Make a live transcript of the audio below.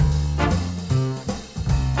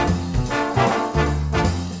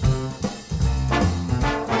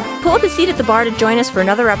Book a seat at the bar to join us for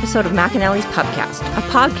another episode of McAnally's Pubcast, a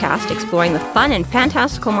podcast exploring the fun and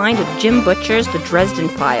fantastical mind of Jim Butcher's The Dresden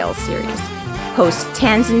Files series. Hosts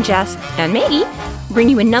Tanzin, Jess, and Maggie bring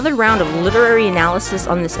you another round of literary analysis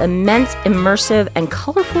on this immense, immersive, and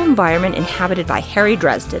colorful environment inhabited by Harry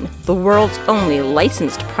Dresden, the world's only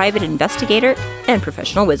licensed private investigator and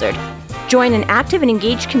professional wizard. Join an active and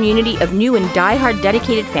engaged community of new and die-hard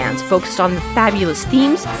dedicated fans focused on the fabulous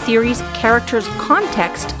themes, theories, characters,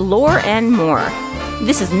 context, lore, and more.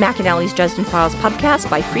 This is McAnally's Dresden Files Pubcast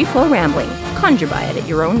by Free Flow Rambling. Conjure by it at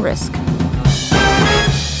your own risk.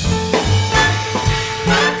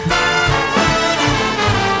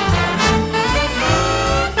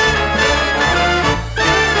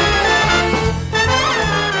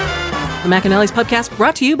 The McAnally's Pubcast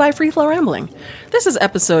brought to you by Free Flow Rambling. This is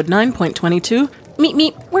episode 9.22, Meet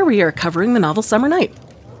Me, where we are covering the novel Summer Night.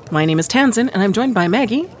 My name is Tanzin, and I'm joined by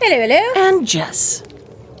Maggie. Hello. And Jess.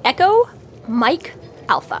 Echo, Mike,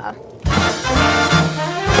 Alpha.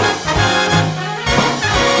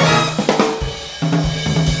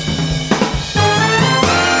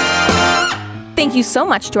 Thank you so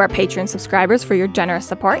much to our Patreon subscribers for your generous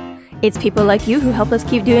support. It's people like you who help us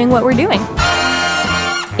keep doing what we're doing.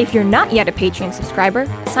 If you're not yet a Patreon subscriber,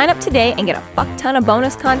 sign up today and get a fuck ton of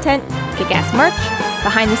bonus content, kick-ass merch,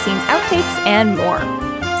 behind-the-scenes outtakes, and more.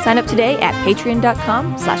 Sign up today at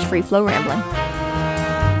patreon.com/freeflowrambling.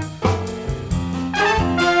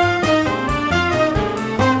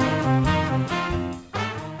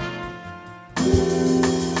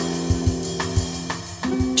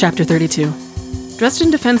 Chapter 32. Dresden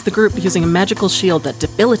defends the group using a magical shield that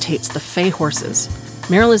debilitates the Fey horses.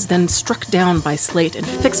 Meryl is then struck down by Slate and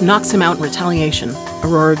Fix knocks him out in retaliation.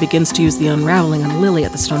 Aurora begins to use the unraveling on Lily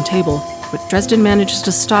at the stone table, but Dresden manages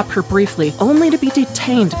to stop her briefly, only to be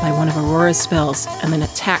detained by one of Aurora's spells and then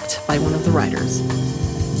attacked by one of the riders.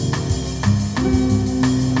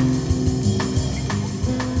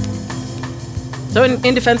 So in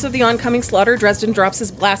defense of the oncoming slaughter, Dresden drops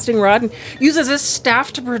his blasting rod and uses his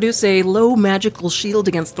staff to produce a low magical shield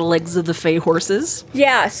against the legs of the Fey horses.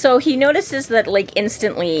 Yeah, so he notices that,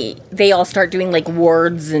 instantly they all start doing,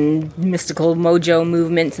 wards and mystical mojo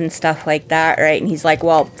movements and stuff like that, right? And he's like,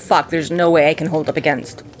 well, fuck, there's no way I can hold up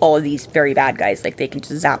against all of these very bad guys. They can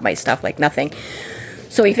just zap my stuff like nothing.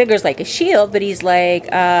 So he figures, a shield, but he's like,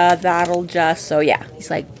 that'll just... So, yeah. He's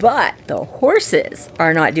like, but the horses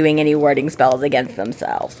are not doing any warding spells against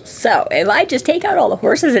themselves. So, if I just take out all the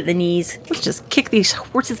horses at the knees... Let's just kick these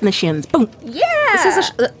horses in the shins. Boom! Yeah!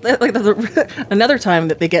 This is another time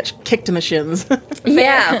that they get kicked in the shins.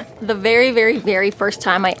 Yeah. The very, very, very first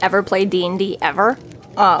time I ever played D&D ever,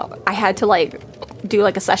 I had to, do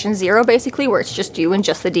a session 0 basically, where it's just you and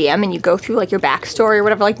just the DM, and you go through your backstory or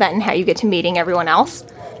whatever like that, and how you get to meeting everyone else.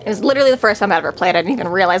 It was literally the first time I ever played. I didn't even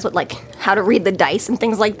realize how to read the dice and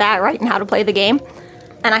things like that, right, and how to play the game.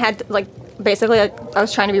 And I had to, basically, I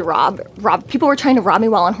was trying to be robbed. People were trying to rob me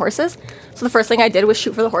while on horses. So the first thing I did was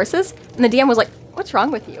shoot for the horses, and the DM was like, "What's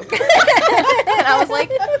wrong with you?" And I was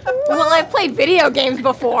like, "Well, I've played video games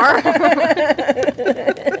before."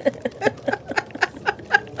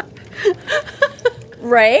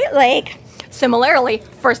 Right? Similarly,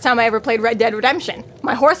 first time I ever played Red Dead Redemption,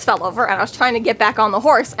 my horse fell over and I was trying to get back on the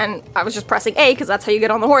horse, and I was just pressing A because that's how you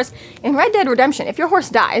get on the horse. In Red Dead Redemption, if your horse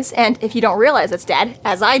dies, and if you don't realize it's dead,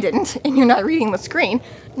 as I didn't, and you're not reading the screen,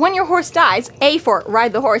 when your horse dies, A for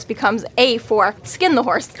ride the horse becomes A for skin the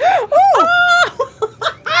horse.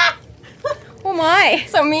 Oh my.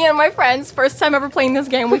 So me and my friends, first time ever playing this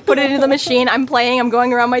game, we put it into the machine, I'm playing, I'm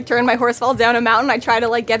going around my turn, my horse falls down a mountain, I try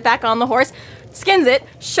to get back on the horse, skins it,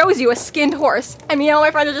 shows you a skinned horse, and me and all my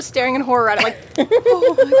friends are just staring in horror at it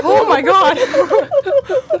oh my god,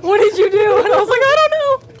 what did you do? And I was like, I don't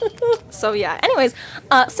know. So yeah, anyways,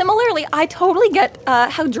 similarly, I totally get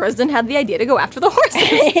how Dresden had the idea to go after the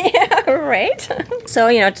horses. Yeah, right? So,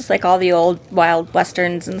 just like all the old wild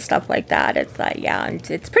westerns and stuff like that, it's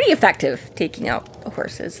it's pretty effective taking out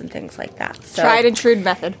horses and things like that. So, tried and true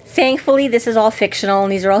method. Thankfully, this is all fictional,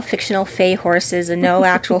 and these are all fictional Fey horses, and no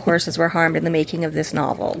actual horses were harmed in the making of this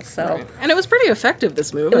novel. So, right. And it was pretty effective,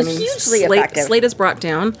 this move. It was hugely effective. Slate is brought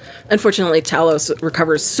down. Unfortunately, Talos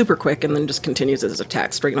recovers super quick and then just continues his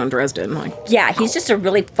attack straight on Dresden. Yeah, he's just a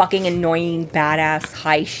really fucking annoying, badass,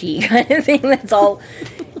 high she kind of thing. That's all,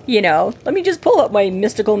 let me just pull up my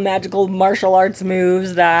mystical, magical martial arts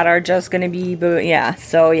moves that are just going to be,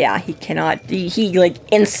 he cannot, he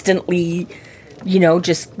instantly,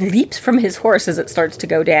 just leaps from his horse as it starts to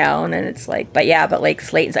go down, and it's but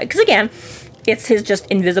Slate's because again, it's his just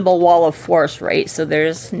invisible wall of force, right? So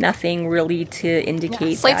there's nothing really to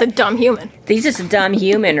indicate Slate's a dumb human. He's just a dumb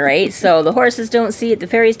human, right? So the horses don't see it, the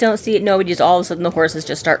fairies don't see it, nobody, just all of a sudden the horses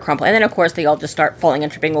just start crumpling. And then, of course, they all just start falling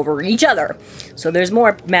and tripping over each other. So there's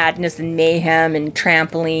more madness and mayhem and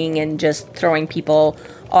trampling and just throwing people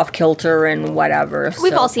off kilter and whatever.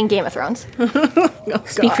 We've all seen Game of Thrones.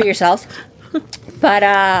 Speak for yourselves. But,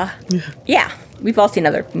 yeah, we've all seen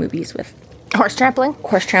other movies with Horse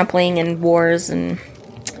trampling. and wars, and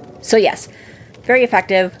so yes, very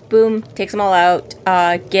effective. Boom, takes them all out,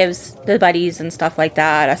 gives the buddies and stuff like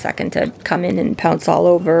that a second to come in and pounce all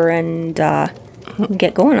over and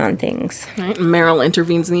get going on things. Right, Meryl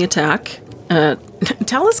intervenes in the attack.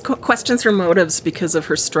 Talus questions her motives because of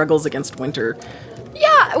her struggles against Winter.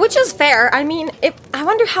 Yeah, which is fair. I mean, I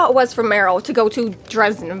wonder how it was for Meryl to go to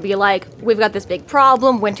Dresden and be like, we've got this big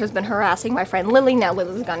problem. Winter's been harassing my friend Lily. Now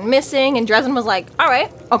Lily's gone missing. And Dresden was like, all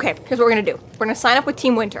right, okay, here's what we're going to do. We're going to sign up with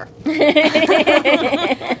Team Winter.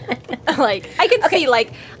 Like, I could see,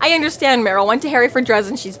 like, I understand Meryl went to Harry for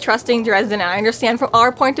Dresden. She's trusting Dresden. And I understand from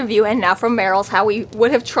our point of view and now from Meryl's how we would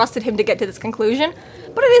have trusted him to get to this conclusion.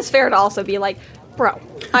 But it is fair to also be like, bro,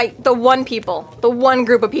 the one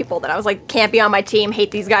group of people that I was like, can't be on my team,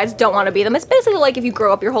 hate these guys, don't want to be them. It's basically like if you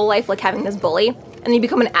grow up your whole life like having this bully, and then you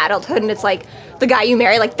become an adulthood, and it's like the guy you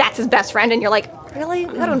marry, like that's his best friend, and you're like, really?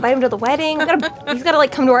 We gotta invite him to the wedding? He's gotta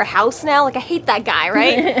like come to our house now? Like I hate that guy,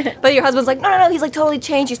 right? But your husband's like, no, he's like totally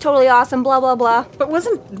changed, he's totally awesome, blah blah blah. But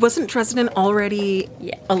wasn't Dresden already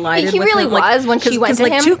allied He with really him? was when she went to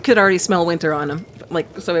him. Tuke could already smell Winter on him.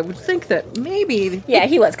 Like, so I would think that maybe... Yeah,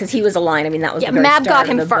 he was, because he was aligned. I mean, that was the very Mab start got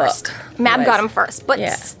him of the first. book. Mab got him first, but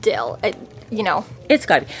Yeah. still, It's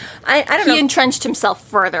got to be. I don't know. he entrenched himself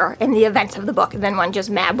further in the events of the book than when just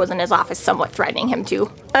Mab was in his office somewhat threatening him to.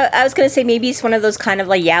 I was going to say maybe it's one of those kind of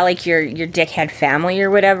like, like your dickhead family or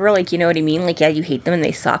whatever. Like, you know what I mean? Like, yeah, you hate them and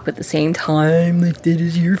they suck, but at the same time, like, that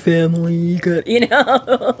is your family. You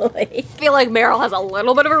know? I feel like Meryl has a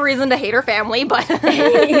little bit of a reason to hate her family, but...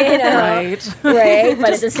 you know? Right. Right?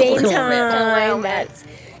 But at the same little bit. time, that's...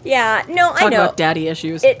 Yeah, no, I Talk know. about daddy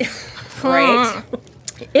issues. Right?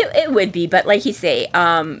 It would be, but like you say,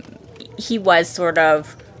 he was sort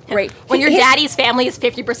of... Right. When your daddy's family is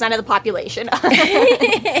 50% of the population.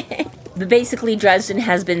 Basically, Dresden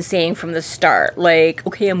has been saying from the start, like,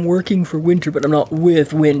 okay, I'm working for Winter, but I'm not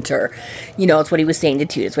with Winter. You know, it's what he was saying to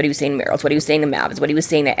Toot, it's what he was saying to Meryl, it's what he was saying to Mab, it's what he was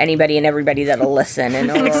saying to anybody and everybody that'll listen.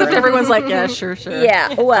 And Except everyone's like, yeah, sure.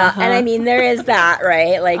 Yeah, well, and I mean, there is that,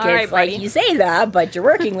 right? Like, All it's right, like, buddy. you say that, but you're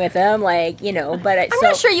working with him, like, you know, but... I'm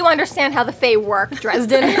not sure you understand how the Fae work,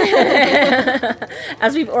 Dresden.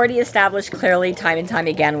 As we've already established clearly time and time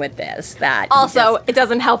again with this, that... Also, it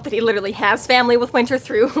doesn't help that he literally has family with Winter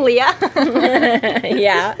through Leah.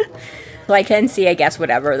 Yeah. Well, I can see, I guess,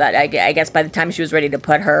 whatever, that I guess by the time she was ready to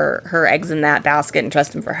put her eggs in that basket and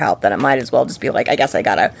trust him for help, then it might as well just be like, I guess I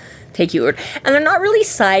gotta take you. And they're not really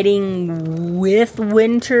siding with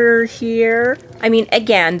Winter here. I mean,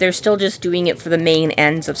 again, they're still just doing it for the main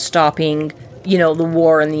ends of stopping, you know, the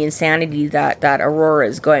war and the insanity that Aurora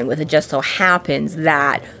is going with. It just so happens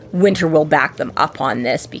that Winter will back them up on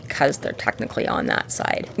this because they're technically on that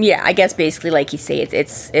side. Yeah, I guess basically, like you say,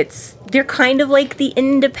 it's they're kind of like the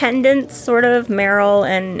independents, sort of, Meryl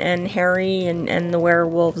and Harry and the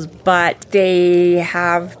werewolves, but they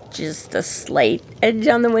have just a slight edge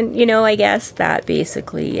on the wind, you know, I guess, that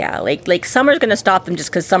basically, yeah, like Summer's gonna stop them just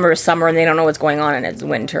because Summer is Summer and they don't know what's going on and it's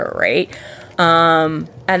Winter, right? And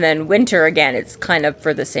then Winter, again, it's kind of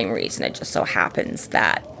for the same reason. It just so happens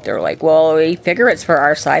that they're like, well, we figure it's for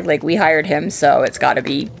our side. Like, we hired him, so it's got to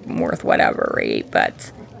be worth whatever, right?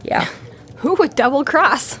 But, yeah. Who would double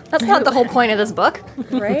cross? That's not the whole point of this book.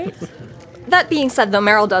 Right? That being said, though,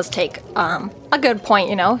 Meryl does take a good point,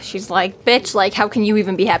 you know? She's like, bitch, like, how can you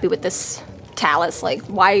even be happy with this Talus? Like,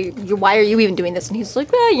 why are you even doing this? And he's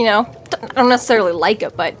like, well, you know, I don't necessarily like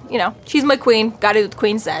it, but, you know, she's my queen. Gotta do what the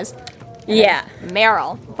queen says. Yeah.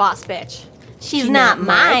 Meryl, boss bitch. She's not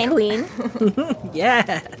my mine. queen.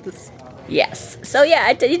 Yes. Yes. So,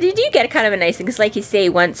 yeah, you do get kind of a nice thing. Because, like you say,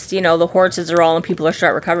 once, you know, the horses are all and people are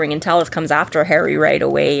start recovering, and Talus comes after Harry right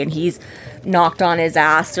away, and he's knocked on his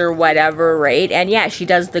ass or whatever, right? And, yeah, she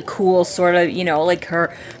does the cool sort of, you know, like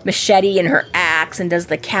her machete and her axe, and does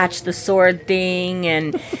the catch the sword thing,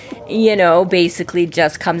 and, you know, basically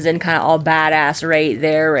just comes in kind of all badass right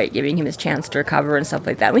there, right? Giving him his chance to recover and stuff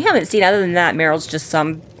like that. We haven't seen, other than that, Meryl's just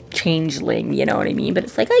some changeling, you know what I mean? But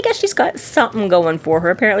it's like, I guess she's got something going for her.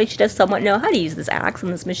 Apparently she does somewhat know how to use this axe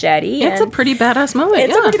and this machete. It's a pretty badass moment.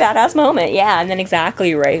 It's a pretty badass moment, yeah. And then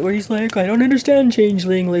exactly right, where he's like, I don't understand,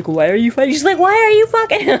 changeling. Like, why are you fighting? She's like, why are you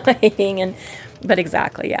fucking fighting? And But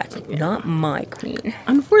exactly, yeah. Not my queen.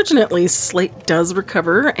 Unfortunately, Slate does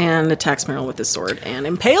recover and attacks Meryl with his sword and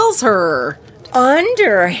impales her.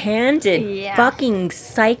 Underhanded Yeah. fucking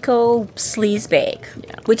psycho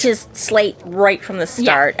sleazebag, which is Slate right from the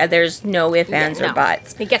start. And there's no ifs, ands, or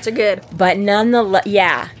buts. He gets her good. But nonetheless,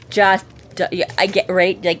 I get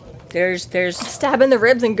right. Like there's Stab in the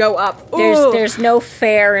ribs and go up. Ooh. there's no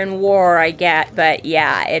fair in war. I get, but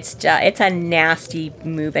yeah, it's a nasty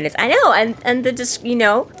move, and I know, and the just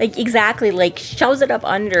like exactly like shoves it up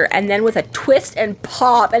under, and then with a twist and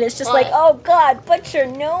pop, and it's just like, oh god, Butcher,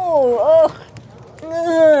 no, ugh.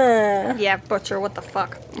 Yeah, Butcher, what the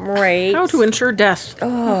fuck? Right. How to ensure death.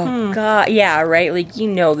 Oh, God. Yeah, right. Like,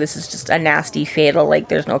 this is just a nasty fatal. Like,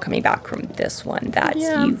 there's no coming back from this one. That's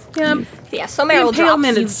Yeah, so The Meryl drops.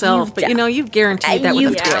 impalement itself, but you've guaranteed that with a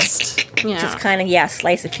you've twist. Yeah. just kind of,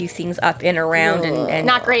 slice a few things up and around and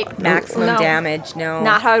Not great. maximum No. damage. No.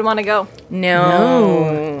 Not how I'd want to go.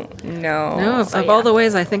 No. No, of all the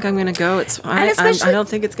ways I think I'm going to go, I don't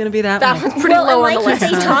think it's going to be that That one. one's pretty low on the like list.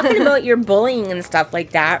 you say, talking about your bullying and stuff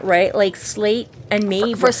like that, right? Like, Slate and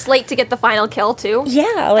Maeve. For Slate to get the final kill, too. Yeah,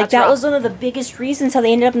 like That's that rough. was one of the biggest reasons how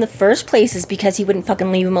they ended up in the first place is because he wouldn't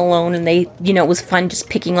fucking leave them alone, and they, it was fun just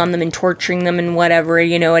picking on them and torturing them and whatever,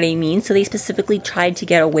 you know what I mean? So they specifically tried to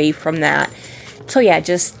get away from that. So yeah,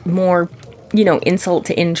 just more, insult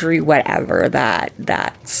to injury, whatever,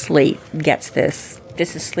 that Slate gets this.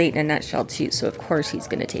 This is Slate in a nutshell, too, so of course he's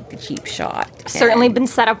going to take the cheap shot. Certainly been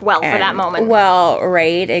set up well for that moment. Well,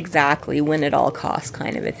 right, exactly, win at all costs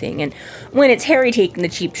kind of a thing. And when it's Harry taking the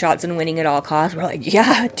cheap shots and winning at all costs, we're like,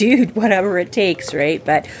 yeah, dude, whatever it takes, right?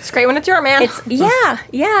 But It's great when it's your man. it's,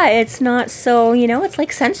 it's not so, it's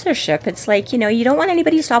like censorship. It's like, you don't want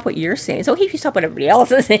anybody to stop what you're saying. It's okay if you stop what everybody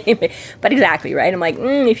else is saying. But exactly, right? I'm like,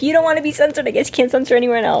 if you don't want to be censored, I guess you can't censor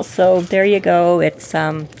anyone else. So there you go. It's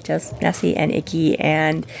just messy and icky.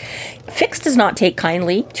 And Fix does not take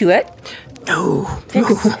kindly to it. No.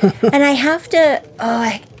 Fix. And I have to,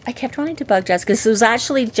 I kept wanting to bug Jess because it was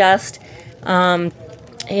actually just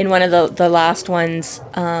in one of the last ones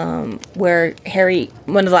where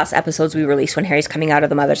one of the last episodes we released when Harry's coming out of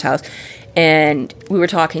the mother's house. And we were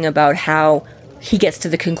talking about how he gets to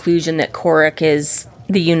the conclusion that Korik is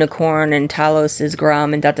the unicorn and Talos is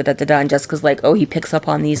Grum and da-da-da-da-da. And Jessica's like, he picks up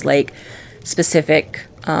on these like specific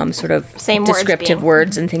sort of Same words descriptive being-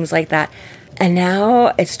 words and things like that. And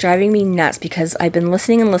now it's driving me nuts because I've been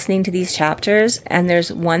listening to these chapters, and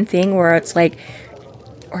there's one thing where it's like,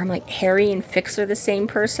 or I'm like, Harry and Fix are the same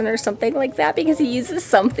person or something like that because he uses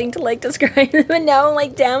something to like describe them, and now I'm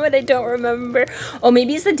like, damn it, I don't remember. Oh,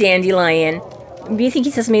 maybe it's the dandelion. Maybe you think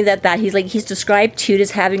he says to me that he's described Toot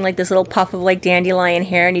as having like this little puff of like dandelion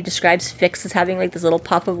hair, and he describes Fix as having like this little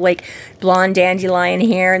puff of like blonde dandelion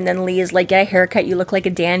hair, and then Lee is like, get a haircut, you look like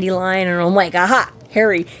a dandelion, and I'm like, aha,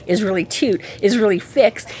 Harry is really Toot, is really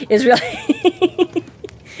Fix, is really...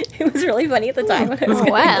 It was really funny at the time when I was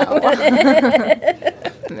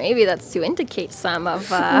Well, maybe that's to indicate some of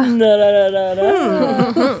some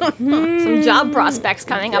job prospects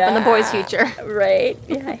coming up in the boys' future. Right.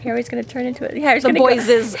 Yeah, Harry's going to turn into it. Harry's The gonna boys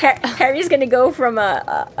go, is- Harry's going to go from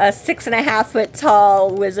a 6.5 foot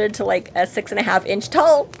tall wizard to like a 6.5 inch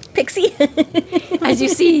tall pixie. As you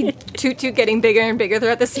see Toot Toot getting bigger and bigger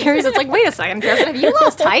throughout the series, it's like, wait a second, Dresden, have you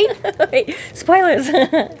lost height? Wait, spoilers.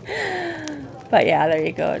 But yeah, there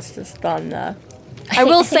you go. It's just on the... I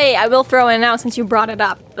will throw in now, since you brought it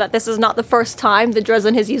up, that this is not the first time that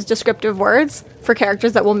Dresden has used descriptive words for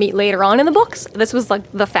characters that we'll meet later on in the books. This was like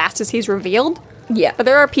the fastest he's revealed. Yeah. But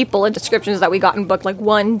there are people and descriptions that we got in book like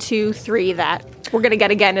 1, 2, 3 that we're going to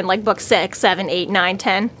get again in like book 6, 7, 8, 9,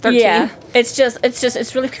 10, 13. Yeah,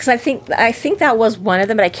 it's really because I think that was one of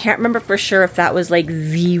them, but I can't remember for sure if that was like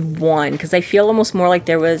the one because I feel almost more like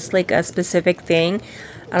there was like a specific thing,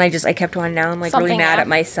 and I kept on now. I'm like really Something, mad yeah. at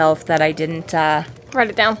myself that I didn't. Write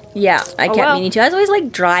it down. Yeah, I kept well. meaning to. I was always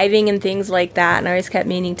like driving and things like that, and I always kept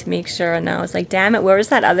meaning to make sure. And I was like, damn it, where was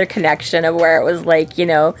that other connection of where it was like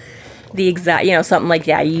the exact something like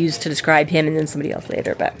you used to describe him and then somebody else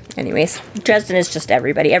later. But anyways, Dresden is just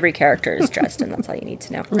everybody. Every character is Dresden. That's all you need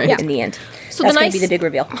to know in the end. So that's the going to be the big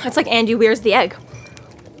reveal. It's like Andy Weir's The Egg.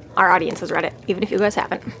 Our audience has read it, even if you guys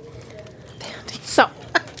haven't. So,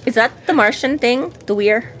 Is that the Martian thing? The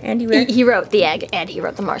Weir? Andy Weir? he wrote The Egg, and he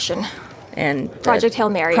wrote The Martian. And Project Hail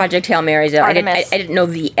Mary. Project Hail Mary. I Artemis. didn't know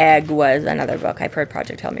The Egg was another book. I've heard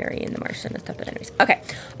Project Hail Mary and The Martian and stuff, but anyways. Okay.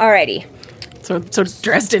 Alrighty. So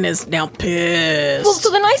Dresden is now pissed. Well,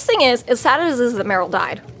 so the nice thing is, as sad as it is that Meryl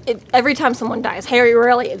died, every time someone dies, Harry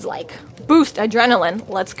really is like, boost, adrenaline,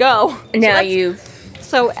 let's go. Now so you've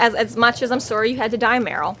So as much as I'm sorry you had to die,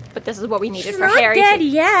 Meryl, but this is what we needed She's for not Harry. dead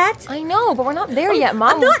yet. I know, but we're not there yet,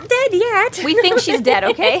 Mom. I'm not dead yet. We think she's dead,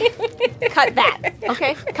 okay? Cut that,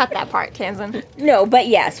 okay? Cut that part, Tanzan. No, but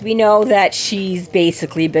yes, we know that she's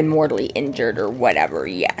basically been mortally injured or whatever,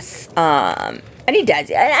 yes. And he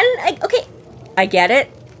does. Okay, I get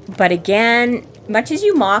it. But again, much as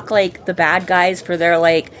you mock, like, the bad guys for their,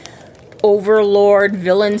 like, overlord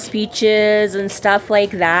villain speeches and stuff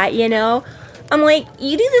like that, you know? I'm like,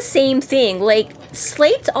 you do the same thing. Like,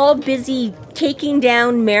 Slate's all busy taking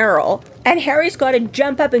down Meryl, and Harry's got to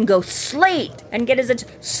jump up and go, Slate, and get his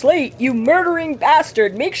Slate, you murdering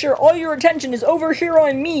bastard, make sure all your attention is over here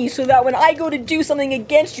on me so that when I go to do something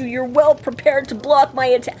against you, you're well prepared to block my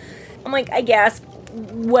attack. I'm like, I guess,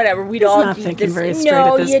 whatever, we'd all not do thinking this. very straight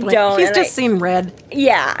No, at this you point. don't. He's And just seen red.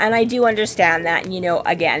 Yeah, and I do understand that. And, you know,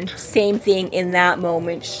 again, same thing in that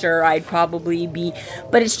moment. Sure, I'd probably be.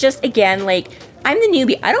 But it's just, again, like, I'm the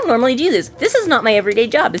newbie. I don't normally do this. This is not my everyday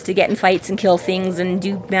job, is to get in fights and kill things and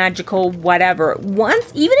do magical whatever.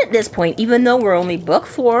 Even at this point, even though we're only book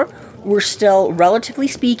 4, we're still, relatively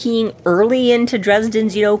speaking, early into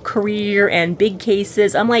Dresden's, you know, career and big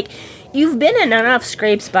cases. I'm like, you've been in enough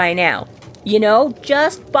scrapes by now. You know,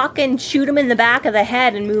 just fucking shoot him in the back of the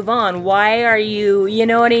head and move on. Why are you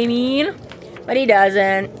know what I mean? But he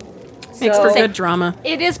doesn't. Makes for good drama.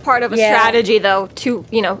 It is part of a strategy, though, to,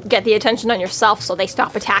 you know, get the attention on yourself so they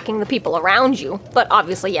stop attacking the people around you. But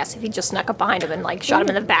obviously, yes, if he just snuck up behind him and, like, shot him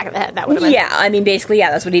in the back of the head, that would have been... Yeah, I mean, basically, yeah,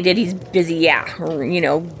 that's what he did. He's busy, you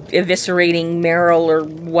know, eviscerating Meryl or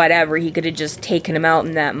whatever. He could have just taken him out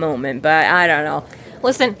in that moment, but I don't know.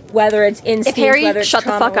 Listen, whether it's instinct, if Harry whether it's shut the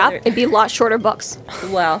trauma, fuck up, it'd be a lot shorter books.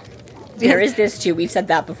 Well, there is this too. We've said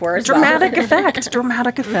that before as Dramatic well. effect.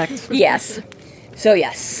 Dramatic effect. Yes. So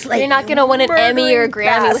yes, You're not gonna win an Emmy or a murdering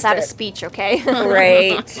Grammy without a bastard. speech, okay?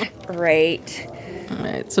 Right.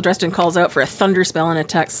 Alright, so Dresden calls out for a thunder spell and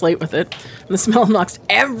attacks Slate with it. And the spell knocks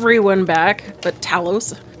everyone back, but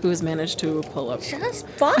Talos, who has managed to pull up. Just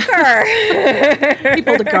fuck her. He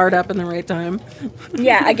pulled a guard up in the right time.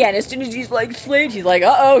 Yeah, again, as soon as he's like Slate, he's like,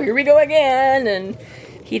 uh-oh, here we go again. And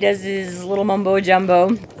he does his little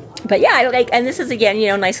mumbo-jumbo. But yeah, I like, and this is, again, you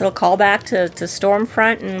know, nice little callback to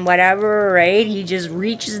Stormfront and whatever, right? He just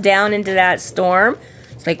reaches down into that storm.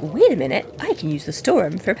 It's like, wait a minute, I can use the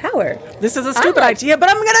storm for power. This is a stupid idea, but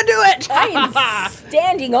I'm gonna do it! I am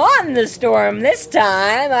standing on the storm this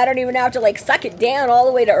time. I don't even have to, like, suck it down all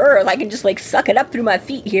the way to Earth. I can just, like, suck it up through my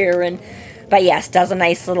feet here. But yes, does a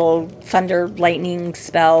nice little thunder lightning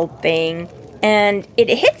spell thing. And it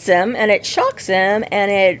hits him, and it shocks him,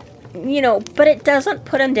 and it, you know, but it doesn't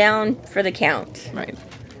put him down for the count. Right.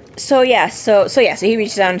 So he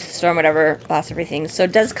reaches down to the storm, whatever, lost everything. So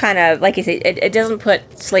it does kind of, like I say, it doesn't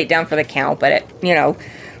put Slate down for the count, but it, you know,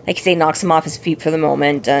 like you say, knocks him off his feet for the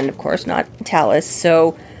moment, and of course not Talos.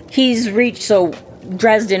 So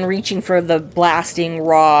Dresden reaching for the blasting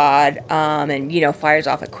rod, and, you know, fires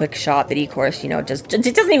off a quick shot that he, of course, you know, just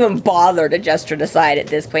doesn't even bother to gesture aside at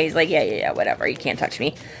this point. He's like, yeah, whatever, you can't touch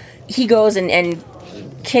me. He goes and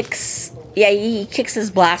kicks... Yeah, he kicks his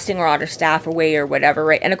blasting rod or staff away or whatever,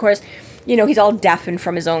 right? And of course, you know, he's all deafened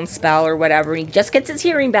from his own spell or whatever. And he just gets his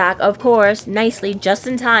hearing back, of course, nicely, just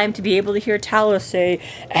in time to be able to hear Talos say,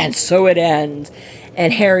 and so it ends.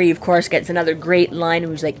 And Harry, of course, gets another great line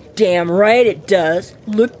and he's like, damn right it does.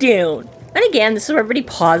 Look down. And again, this is where everybody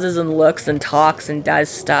pauses and looks and talks and does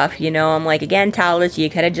stuff, you know. I'm like, again, Talos, you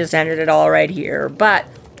could have just ended it all right here. But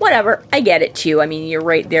whatever, I get it too. I mean, you're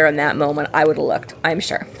right there in that moment. I would have looked, I'm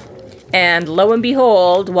sure. And lo and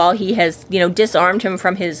behold, while he has, you know, disarmed him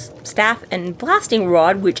from his staff and blasting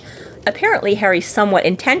rod, which apparently Harry somewhat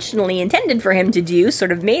intentionally intended for him to do,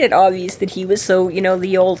 sort of made it obvious that he was so, you know,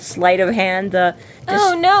 the old sleight of hand,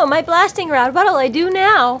 oh no, my blasting rod, what'll I do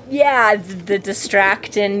now? Yeah, the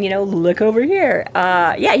distract and, you know, look over here.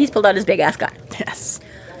 Yeah, he's pulled out his big ass gun. Yes.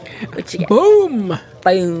 Which, again, Boom!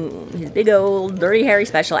 boom, his big old Dirty Harry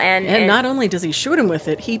special. And not only does he shoot him with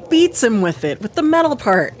it, he beats him with it, with the metal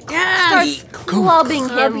part. Starts clubbing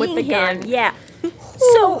him with the gun. Yeah.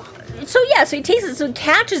 So he takes it, so he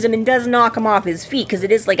catches him and does knock him off his feet, because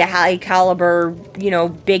it is like a high caliber, you know,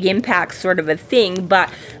 big impact sort of a thing,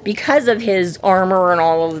 but because of his armor and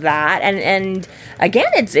all of that, and again,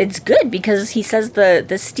 it's good, because he says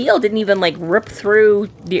the steel didn't even, like, rip through,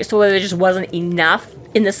 so there just wasn't enough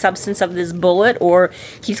in the substance of this bullet, or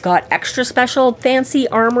he's got extra special fancy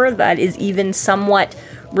armor that is even somewhat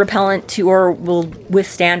repellent to, or will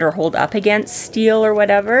withstand or hold up against steel or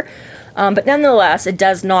whatever. But nonetheless, it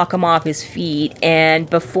does knock him off his feet, and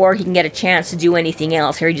before he can get a chance to do anything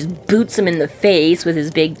else, Harry just boots him in the face with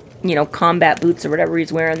his big, you know, combat boots or whatever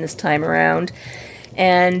he's wearing this time around.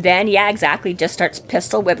 And then, yeah, exactly, just starts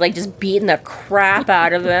pistol whip, like just beating the crap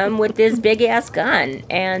out of him with this big ass gun.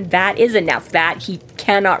 And that is enough that he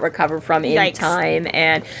cannot recover from in time.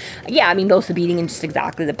 And yeah, I mean, both the beating and just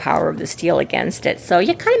exactly the power of the steel against it. So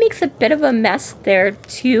yeah, kind of makes a bit of a mess there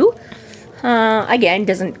too. Again,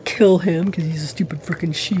 doesn't kill him because he's a stupid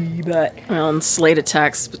freaking she, but... Well, and Slade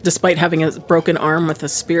attacks, despite having a broken arm with a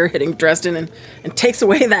spear hitting Dresden, and takes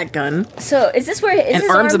away that gun. So, is this where... Is and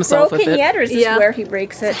his arms arm himself broken with it. yet, or is this where he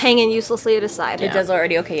breaks it? It's hanging uselessly at his side. It does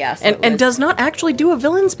already, okay, yeah. So and does not actually do a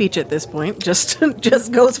villain speech at this point, just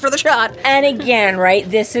goes for the shot. And again, right,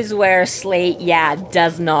 this is where Slate,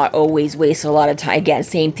 does not always waste a lot of time. Again,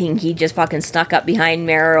 same thing, he just fucking snuck up behind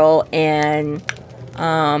Meryl and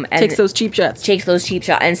takes those cheap shots.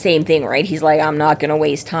 And same thing, right? He's like, I'm not gonna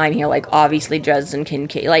waste time here. Like, obviously Dresden can,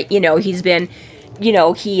 like, he's been,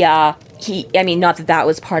 I mean, not that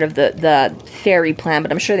was part of the fairy plan,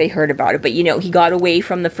 but I'm sure they heard about it. But, he got away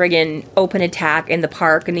from the friggin' open attack in the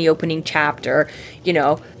park in the opening chapter,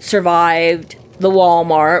 survived the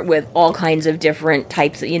Walmart with all kinds of different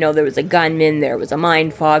types of, there was a gunman, there was a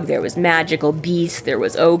mind fog, there was magical beasts, there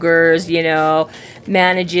was ogres,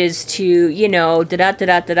 manages to, and,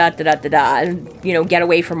 get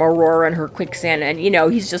away from Aurora and her quicksand, and,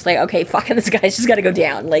 he's just like, okay, fucking this guy's just gotta go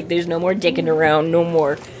down, like, there's no more dicking around, no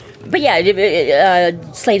more. But yeah,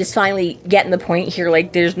 Slade is finally getting the point here,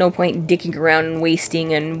 like, there's no point in dicking around and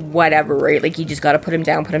wasting and whatever, right? Like, you just gotta put him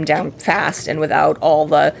down fast and without all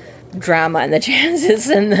the drama and the chances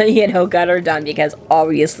and the, gut are done, because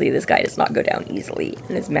obviously this guy does not go down easily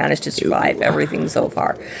and has managed to survive everything so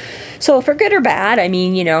far. So for good or bad, I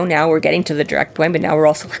mean, now we're getting to the direct point, but now we're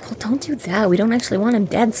also like, well, don't do that. We don't actually want him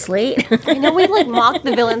dead, Slate. I know we mock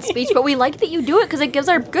the villain speech, but we like that you do it because it gives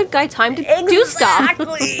our good guy time to do stuff.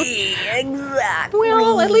 Exactly.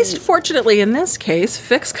 Well, at least fortunately in this case,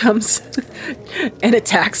 Fix comes and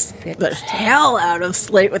attacks the hell out of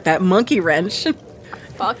Slate with that monkey wrench.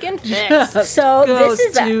 Fucking Fix. So goes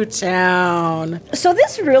this is to town. So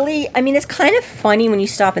this really, I mean, it's kind of funny when you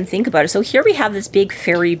stop and think about it. So here we have this big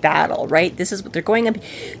fairy battle, right? This is what they're going up.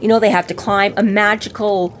 They have to climb a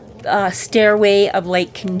magical stairway of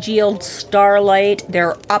like congealed starlight.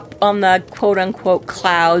 They're up on the quote unquote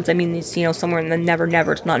clouds. I mean, it's somewhere in the never.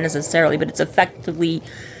 It's not necessarily, but it's effectively,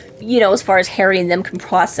 as far as Harry and them can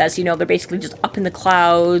process. They're basically just up in the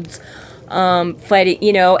clouds.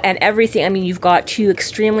 Fighting, and everything. I mean, you've got two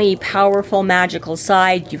extremely powerful magical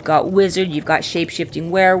sides. You've got wizard, you've got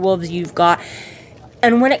shape-shifting werewolves,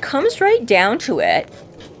 and when it comes right down to it,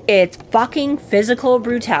 it's fucking physical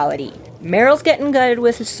brutality. Meryl's getting gutted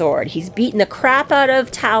with his sword. He's beating the crap out of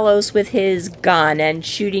Talos with his gun and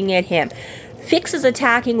shooting at him. Fix is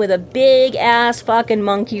attacking with a big-ass fucking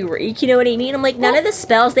monkey rake, you know what I mean? I'm like, none of the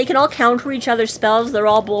spells, they can all counter each other's spells, they're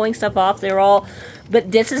all blowing stuff off,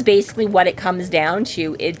 but this is basically what it comes down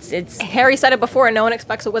to. It's Harry said it before, no one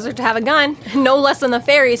expects a wizard to have a gun, no less than the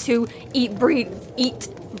fairies who eat,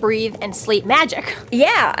 breathe, and sleep magic.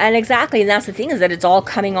 Yeah, and exactly, and that's the thing, is that it's all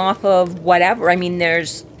coming off of whatever. I mean,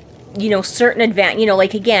 there's certain advantage,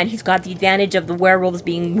 like, again, he's got the advantage of the werewolves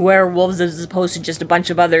being werewolves as opposed to just a bunch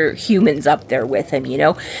of other humans up there with him,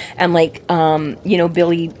 and like,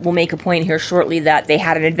 Billy will make a point here shortly that they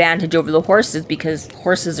had an advantage over the horses because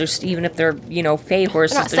horses are, even if they're, fey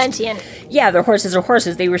horses, they're not sentient. Yeah, their horses are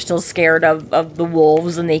horses. They were still scared of the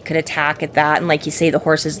wolves and they could attack at that. And like you say, the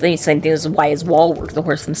horses, the same thing is why his wall work. The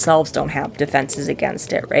horse themselves don't have defenses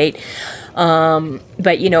against it, right?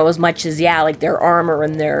 But as much as like their armor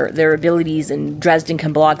and their abilities, and Dresden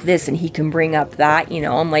can block this and he can bring up that,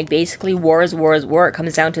 I'm like, basically war is war. It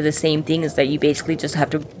comes down to the same thing, is that you basically just have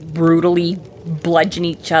to brutally bludgeon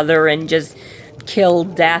each other and just kill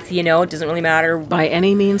death, it doesn't really matter. By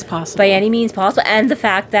any means possible. And the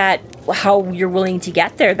fact that how you're willing to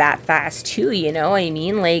get there that fast too, I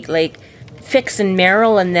mean, like Fix and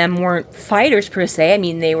Meryl and them weren't fighters per se. I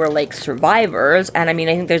mean, they were like survivors. And I mean,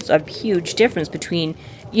 I think there's a huge difference between,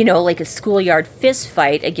 like a schoolyard fist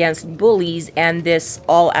fight against bullies and this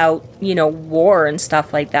all-out, war and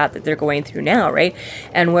stuff like that they're going through now, right?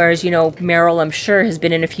 And whereas, Meryl, I'm sure, has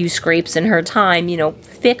been in a few scrapes in her time,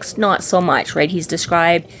 Fix not so much, right? He's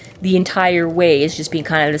described the entire way as just being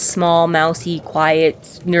kind of a small, mousy,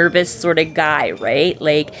 quiet, nervous sort of guy, right?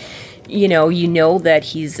 Like, that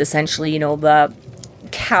he's essentially, the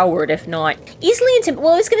coward, if not easily intimidated.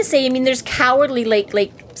 Well, I was going to say, I mean, there's cowardly,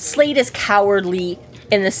 like Slade is cowardly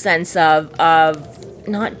in the sense of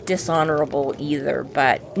not dishonorable either,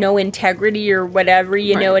 but no integrity or whatever,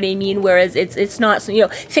 you know what I mean? Whereas it's not,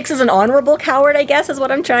 Fix is an honorable coward, I guess, is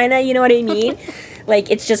what I'm trying to, you know what I mean? like,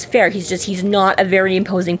 it's just fair. He's not a very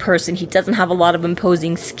imposing person. He doesn't have a lot of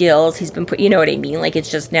imposing skills. He's been put, you know what I mean? Like, it's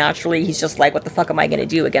just naturally, he's just like, what the fuck am I going to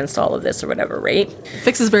do against all of this or whatever, right?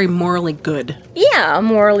 Fix is very morally good. Yeah,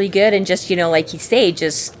 morally good, and just, you know, like you say,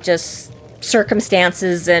 just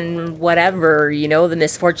circumstances and whatever, you know, the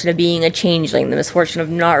misfortune of being a changeling, the misfortune of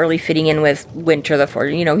not really fitting in with Winter,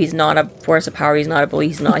 you know, he's not a force of power, he's not a bully,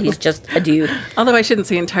 he's just a dude. Although I shouldn't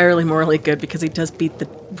say entirely morally good, because he does beat the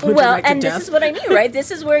Winter Well, Knight to and death. this is what I mean, right? This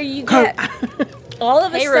is where you get all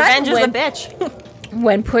of a sudden, revenge is a bitch.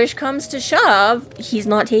 when push comes to shove, he's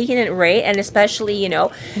not taking it right, and especially, you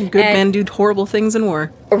know, Good men do horrible things in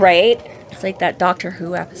war. right? It's like that Doctor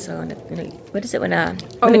Who episode. What is it when a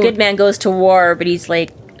good man goes to war, but he's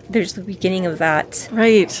like, there's the beginning of that.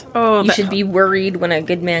 Right. Oh, You should be worried when a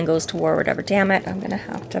good man goes to war, or whatever. Damn it, I'm gonna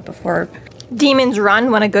have to before. Demons run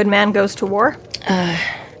when a good man goes to war.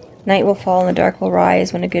 Night will fall and the dark will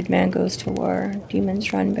rise when a good man goes to war.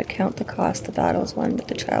 Demons run, but count the cost. The battle is won, but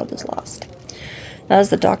the child is lost. That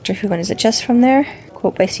was the Doctor Who one. Is it just from there?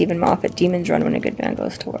 Quote by Stephen Moffat: Demons run when a good man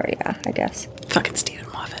goes to war. Yeah, I guess. fucking Stephen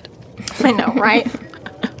Moffat. I know, right?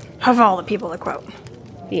 Of all the people to quote.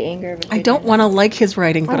 The anger of a good I don't man. want to like his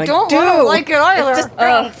writing, but I do. wanna like it either. It's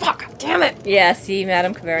just- Fuck, damn it. Yeah, see,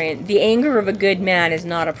 Madam Kavarian, the anger of a good man is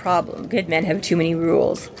not a problem. Good men have too many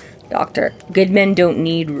rules. Doctor, good men don't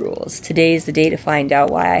need rules. Today is the day to find out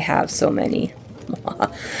why I have so many.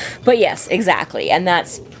 But yes, exactly. And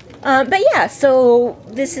that's... but yeah, so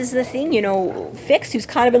this is the thing, you know, Fix, who's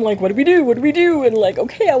kind of been like, what do we do? What do we do? And like,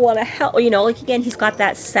 okay, I want to help. You know, like, again, he's got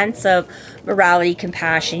that sense of morality,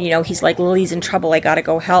 compassion. You know, he's like, Lily's in trouble. I got to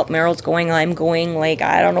go help. Meryl's going, I'm going. Like,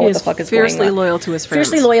 I don't know what the fuck is going on. Fiercely loyal to his friends.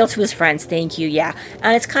 Fiercely loyal to his friends, thank you, yeah.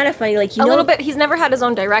 And it's kind of funny, like, you A know... little bit, he's never had his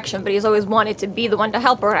own direction, but he's always wanted to be the one to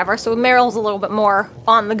help or whatever. So Meryl's a little bit more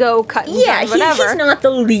on the go, cutting Yeah, down, whatever. he's not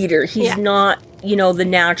the leader. He's Yeah. not, you know, the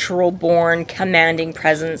natural born commanding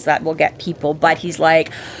presence that will get people, but he's like,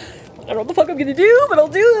 I don't know what the fuck I'm gonna do, but I'll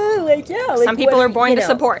do it. Like, yeah. Like, Some people what- are born you to know.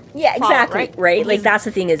 support. Yeah, Follow, exactly. Right? Like, He's- that's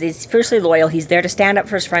the thing is, he's fiercely loyal. He's there to stand up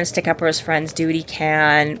for his friends, stick up for his friends, do what he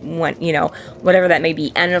can, when, you know, whatever that may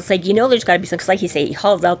be. And it's like, you know, there's gotta be some, 'cause like you say, he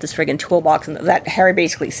hauls out this friggin' toolbox, and that Harry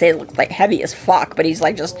basically says looks like heavy as fuck, but he's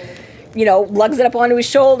like just, you know, lugs it up onto his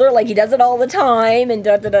shoulder like he does it all the time, and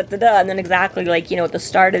da-da-da-da-da. And then exactly like, you know, at the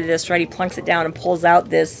start of this, right, he plunks it down and pulls out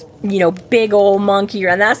this, you know, big old monkey.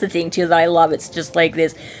 And that's the thing, too, that I love. It's just like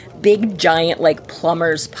this big, giant, like,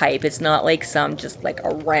 plumber's pipe. It's not like some, just like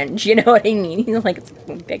a wrench, you know what I mean? He's like, it's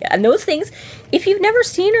big. And those things, if you've never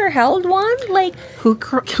seen or held one, like, Who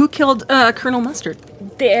killed Colonel Mustard?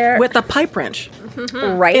 they're... With a pipe wrench.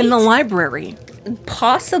 right? In the library.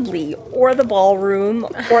 Possibly, or the ballroom,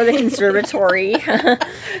 or the conservatory.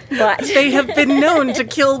 But They have been known to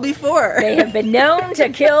kill before. they have been known to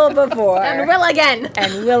kill before. And will again.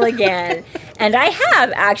 And will again. And I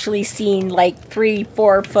have actually seen like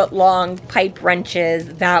 3-4 foot long pipe wrenches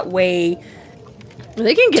that weigh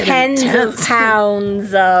They can get tens of intense.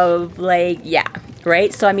 pounds of, like, yeah,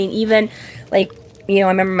 right? So, I mean, even, like, you know, I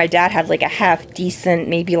remember my dad had, like, a half decent,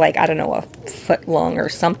 maybe, like, I don't know, a foot long or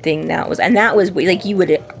something that was, like, you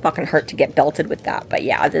would fucking hurt to get belted with that. But,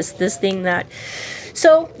 yeah, this thing that,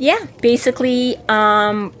 so, yeah, basically,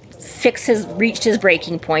 Fix has reached his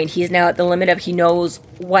breaking point. He's now at the limit of, he knows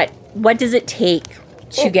what does it take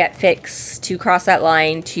to get Fix to cross that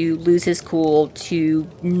line, to lose his cool, to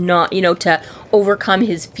not, you know, to overcome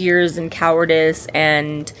his fears and cowardice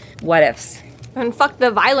and what ifs. And fuck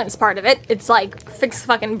the violence part of it. It's like, Fix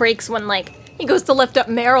fucking breaks when, like, he goes to lift up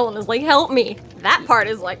Meryl and is like, help me. That part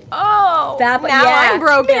is like, oh, now I'm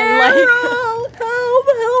broken. Meryl,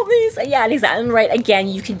 help me. So, yeah, exactly. And right, again,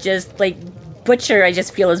 you could just, like, Butcher, I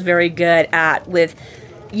just feel is very good at with,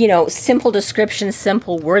 you know, simple descriptions,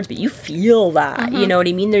 simple words, but you feel that, you know what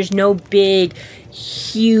I mean? There's no big,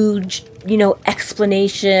 huge, you know,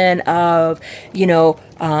 explanation of, you know,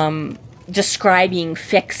 describing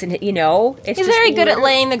Fix, and, you know, it's He's just very good at literally-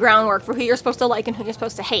 laying the groundwork for who you're supposed to like and who you're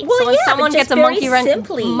supposed to hate. Well, so when yeah, someone but just gets a very monkey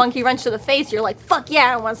simply. wrench to the face, you're like, fuck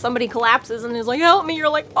yeah. And when somebody collapses and is like, help me, you're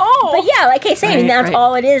like, oh. But yeah, like I say, I mean, Right, that's right.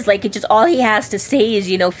 all it is. Like, it just, all he has to say is,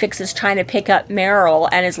 you know, Fix is trying to pick up Meryl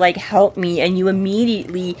and is like, help me. And you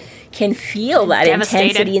immediately can feel that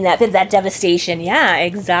Devastated. intensity and that devastation. Yeah,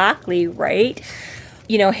 exactly, right?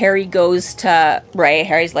 You know, Harry goes to, right,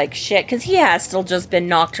 Harry's like, shit, because he has still just been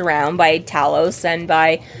knocked around by Talos and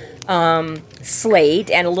by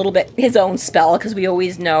Slate and a little bit his own spell, because we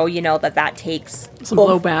always know, you know, that takes... Some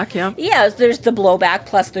blowback, yeah. Yeah, there's the blowback,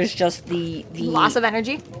 plus there's just the Loss of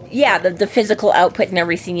energy. the physical output and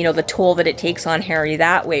everything, the toll that it takes on Harry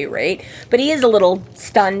that way, right? But he is a little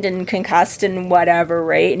stunned and concussed and whatever,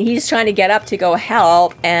 right? And he's trying to get up to go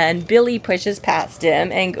help, and Billy pushes past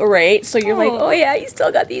him, and right, so you're like, oh yeah, you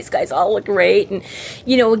still got these guys all look great, and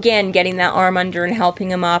again, getting that arm under and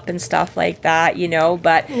helping him up and stuff like that,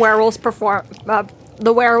 but Werewolves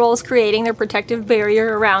the werewolves creating their protective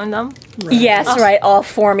barrier around them. Right. Yes, right, all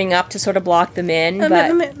forming up to sort of block them in. And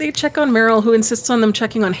then they check on Meryl, who insists on them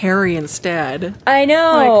checking on Harry instead. I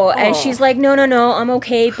know, and she's like, no, I'm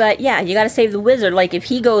okay, but yeah, you gotta save the wizard. Like, if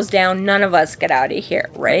he goes down, none of us get out of here,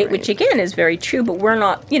 right? Which, again, is very true, but we're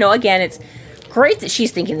not, again, it's great that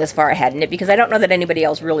she's thinking this far ahead in it, because I don't know that anybody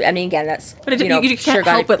else really, I mean, again, that's, but you can't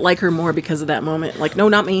help but like her more because of that moment. Like, no,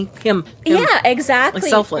 not me, him. Yeah, exactly. Like,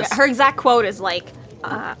 selfless. Yeah, her exact quote is like,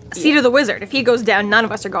 see to the wizard. If he goes down, none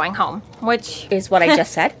of us are going home. Which is what I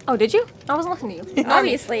just said. Oh, did you? I wasn't listening to you.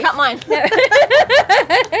 Obviously. Cut mine.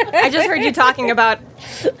 I just heard you talking about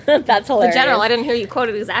that's hilarious. The general. I didn't hear you quote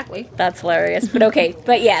it exactly. That's hilarious. But okay.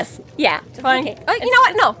 But yes. Yeah. Fine. Okay. Oh, you know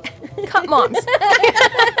what? No. Cut Moms.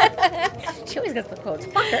 She always gets the quotes.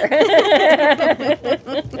 Fuck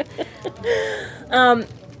her.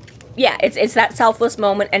 Yeah, it's that selfless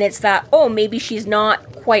moment, and it's that, maybe she's not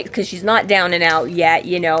quite, because she's not down and out yet,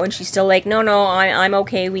 and she's still like, no, I'm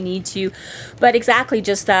okay, we need to, but exactly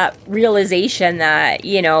just that realization that,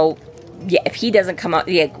 if he doesn't come out,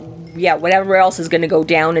 whatever else is going to go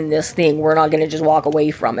down in this thing, we're not going to just walk away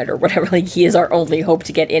from it or whatever, like, he is our only hope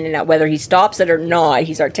to get in and out, whether he stops it or not,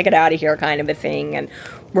 he's our ticket out of here kind of a thing, and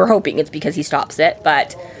we're hoping it's because he stops it,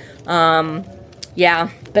 but, yeah,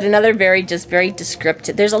 but another very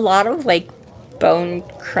descriptive. There's a lot of, like, bone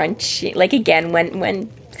crunching. Like, again, when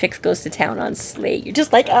Fix goes to town on Slate, you're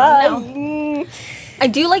just like, I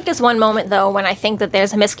do like this one moment, though, when I think that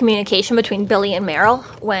there's a miscommunication between Billy and Meryl.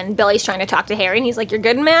 When Billy's trying to talk to Harry, and he's like, you're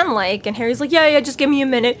good, man? Like, and Harry's like, yeah, just give me a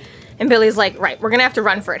minute. And Billy's like, right, we're going to have to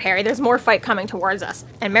run for it, Harry. There's more fight coming towards us.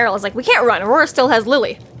 And Meryl is like, we can't run. Aurora still has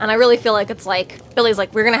Lily. And I really feel like it's like, Billy's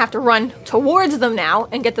like, we're going to have to run towards them now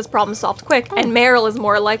and get this problem solved quick. And Meryl is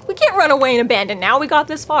more like, we can't run away and abandon now. We got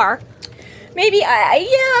this far. Maybe,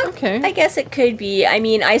 okay. I guess it could be. I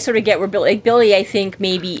mean, I sort of get where Billy, I think,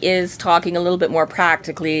 maybe is talking a little bit more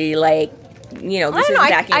practically, like, this is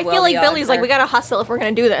backing I feel like Billy's like, we gotta hustle if we're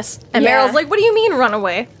gonna do this. And Meryl's like, what do you mean run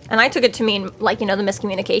away? And I took it to mean, like, the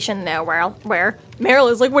miscommunication there where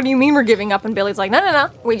Meryl is like, what do you mean we're giving up? And Billy's like, no,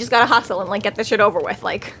 we just gotta hustle and, like, get this shit over with.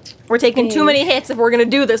 Like, we're taking too many hits. If we're gonna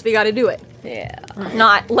do this, we gotta do it. Yeah.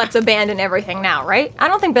 Not, let's abandon everything now, right? I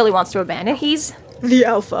don't think Billy wants to abandon. He's the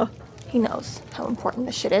alpha. He knows how important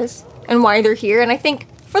this shit is and why they're here. And I think,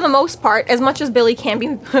 for the most part, as much as Billy can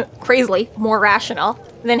be crazily more rational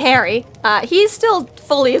than Harry, he still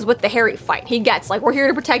fully is with the Harry fight. He gets, like, we're here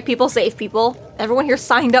to protect people, save people. Everyone here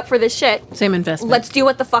signed up for this shit. Same investment. Let's do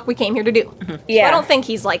what the fuck we came here to do. Mm-hmm. Yeah. So I don't think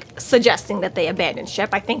he's, like, suggesting that they abandon ship.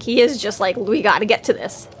 I think he is just like, we gotta get to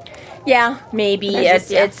this. Yeah, maybe.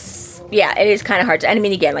 It is kind of hard to, and I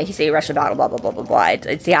mean, again, like you say, rush the battle, blah, blah, blah, blah, blah.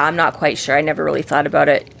 It's I'm not quite sure. I never really thought about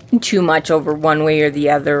it too much over one way or the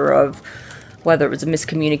other of whether it was a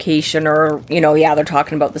miscommunication or, they're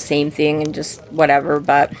talking about the same thing and just whatever,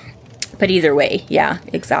 but either way, yeah,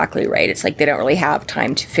 exactly right. It's like they don't really have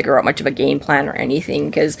time to figure out much of a game plan or anything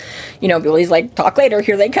because, Billy's like, talk later,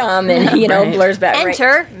 here they come, and, right. Blur's back.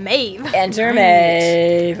 Enter Maeve. Enter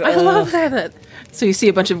Maeve. I love that. So you see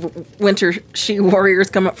a bunch of winter she warriors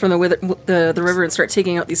come up from the river and start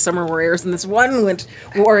taking out these summer warriors, and this one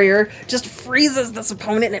warrior just freezes this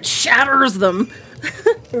opponent and it shatters them.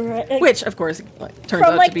 Right. Which, of course, turns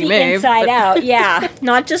out to be Maeve. From, inside out, yeah.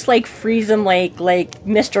 Not just, freeze them like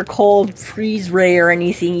Mr. Cold freeze ray or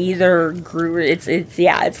anything either.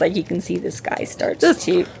 It's like you can see this guy starts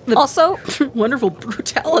to... Also... wonderful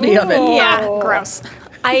brutality of it. Yeah, gross.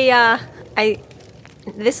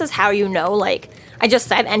 This is how I just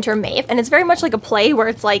said enter Maeve, and it's very much like a play where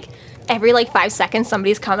it's like every 5 seconds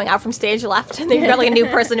somebody's coming out from stage left and they've got a new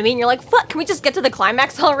person to meet and you're like, fuck, can we just get to the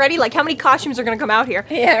climax already? Like, how many costumes are going to come out here?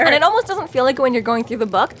 Yeah, right. And it almost doesn't feel like it when you're going through the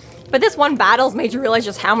book, but this one battle's made you realize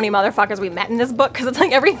just how many motherfuckers we met in this book, because it's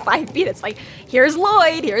like every 5 feet it's like, here's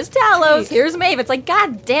Lloyd, here's Talos, here's Maeve. It's like,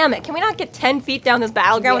 god damn it, can we not get 10 feet down this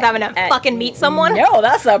battleground without having to fucking meet someone? No,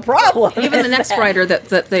 that's a problem. Even the next writer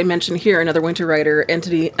that they mention here, another winter writer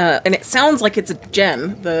entity, and it sounds like it's a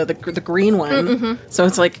Jen, the green one. Mm-hmm. So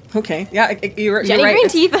it's like, okay, yeah, you're Jenny right. Green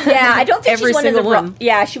Teeth. Yeah, I don't think every she's one of the one.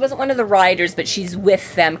 Yeah, she wasn't one of the riders, but she's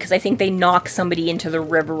with them because I think they knock somebody into the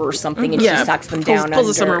river or something, and she sucks them down. Pulls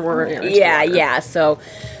a summer warrior. Yeah. So,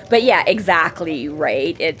 but yeah, exactly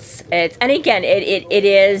right. It's and again,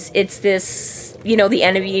 it's this you know, the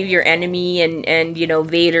enemy of your enemy and you know,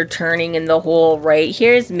 Vader turning and the whole, right?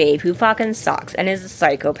 Here's Maeve, who fucking sucks and is a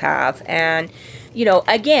psychopath and, you know,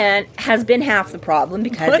 again, has been half the problem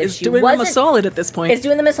because What if is she doing them a wasn't... solid at this point? It's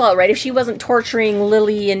doing them a solid, right? If she wasn't torturing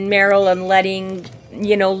Lily and Meryl and letting,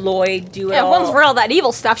 you know, Lloyd do it all... once for all that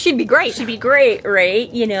evil stuff, she'd be great. She'd be great, right?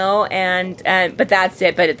 You know, and but that's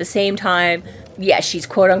it. But at the same time... Yeah, she's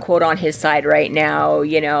quote-unquote on his side right now,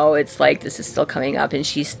 you know, it's like this is still coming up and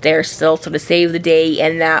she's there still to save the day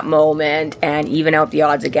in that moment and even out the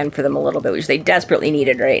odds again for them a little bit, which they desperately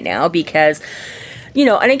needed right now because, you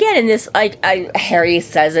know, and again in this, Harry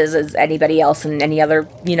says as anybody else in any other,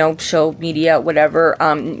 you know, show, media, whatever,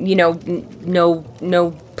 you know,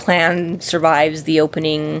 no plan survives the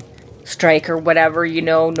opening strike or whatever, you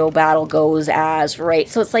know, no battle goes as, right?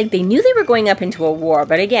 So it's like they knew they were going up into a war,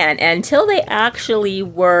 but again, until they actually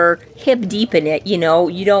were hip deep in it, you know,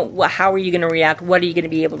 you don't, how are you going to react? What are you going to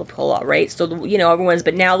be able to pull out, right? So, you know,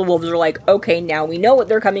 but now the wolves are like, okay, now we know what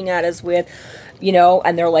they're coming at us with, you know,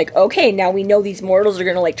 and they're like, okay, now we know these mortals are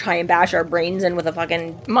going to, like, try and bash our brains in with a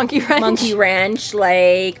fucking... Monkey wrench.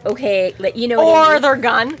 Like, okay, you know what I mean? Their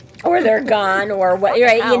gun. Or they're gone, or what,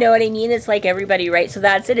 right? You know what I mean? It's like everybody, right? So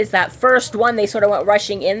that's it. It's that first one, they sort of went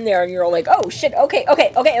rushing in there, and you're all like, oh, shit, okay.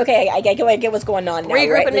 I get what's going on now,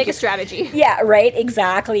 Regroup right? and make a strategy. Yeah, right,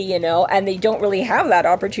 exactly, you know, and they don't really have that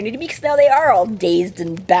opportunity because now they are all dazed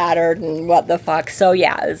and battered and what the fuck. So,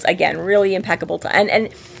 yeah, it's, again, really impeccable time. And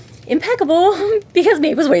impeccable because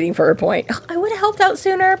Maeve was waiting for her point. I would have helped out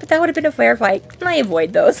sooner, but that would have been a fair fight, and I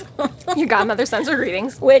avoid those. Your godmother sends her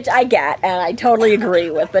greetings. Which I get, and I totally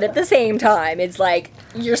agree with, but at the same time, it's like,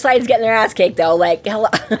 your side's getting their ass kicked, though, like, hello.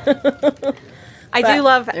 I do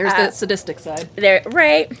love... There's the sadistic side. There,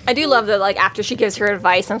 right. I do love that, like, after she gives her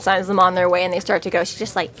advice and sends them on their way and they start to go, she's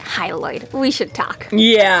just like, hi, Lloyd, we should talk.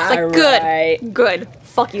 Yeah, It's like, right. good.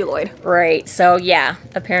 Fuck you, Lloyd. Right, so yeah,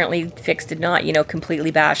 apparently Fix did not, you know,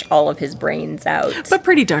 completely bash all of his brains out. But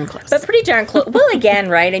pretty darn close. Well, again,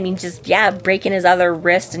 right, I mean, just, yeah, breaking his other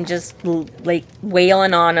wrist and just, like,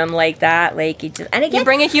 wailing on him like that, like, it just, and again... You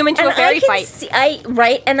bring a human to a fairy fight.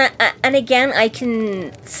 And again, I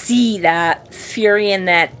can see that fury and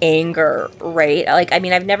that anger, right? Like, I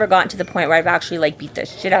mean, I've never gotten to the point where I've actually, like, beat the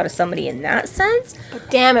shit out of somebody in that sense. But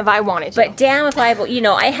damn if I wanted to. But damn if I, you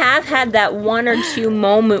know, I have had that one or two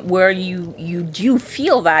moment where you do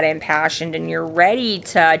feel that impassioned and you're ready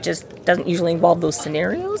to just, doesn't usually involve those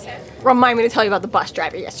scenarios. Remind me to tell you about the bus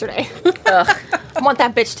driver yesterday. Ugh. I want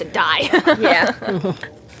that bitch to die. Yeah.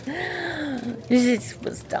 This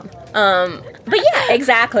was dumb. But yeah,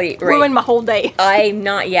 exactly. Right. Ruined my whole day. I'm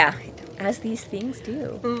not, yeah. As these things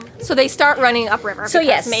do. So they start running upriver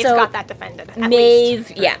because Maeve's got that defended.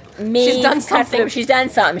 Maeve, She's done something. She's done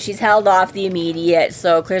something. She's held off the immediate,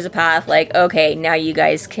 so clears a path, like, okay, now you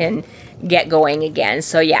guys can get going again.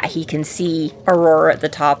 So yeah, he can see Aurora at the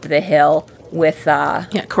top of the hill with,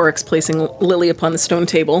 Corric's placing Lily upon the stone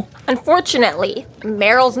table. Unfortunately,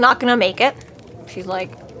 Meryl's not gonna make it. She's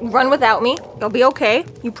like, run without me. You'll be okay.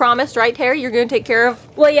 You promised, right, Harry? You're going to take care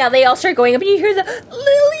of... Well, yeah, they all start going up, and you hear the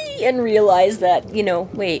Lily, and realize that, you know,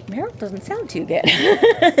 wait, Meryl doesn't sound too good.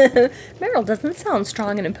 Meryl doesn't sound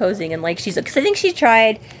strong and imposing, and, like, she's... Because I think she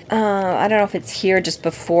tried, I don't know if it's here just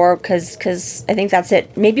before, because I think that's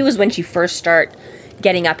it. Maybe it was when she first started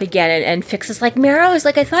getting up again, and Fix is like, Meryl is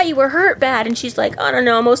like, I thought you were hurt bad, and she's like, I don't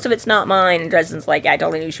know, most of it's not mine, and Dresden's like, yeah, I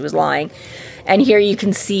totally knew she was lying. And here you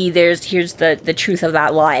can see here's the truth of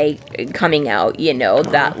that lie coming out, you know,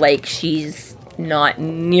 that, like, she's not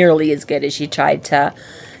nearly as good as she tried to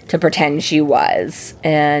pretend she was.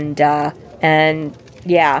 And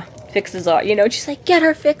yeah, Fix is all, you know, she's like, get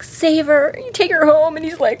her, Fix, save her, you take her home, and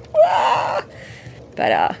he's like, ah.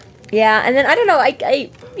 But, yeah, and then, I don't know,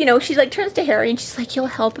 I you know, she, like, turns to Harry, and she's like, you'll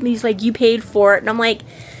help him, he's like, you paid for it, and I'm like,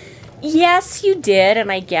 yes, you did,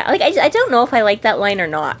 and I get, like, I don't know if I like that line or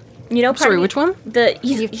not. You know, sorry, which one?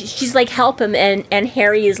 She's like, help him, and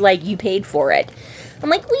Harry is like, you paid for it. I'm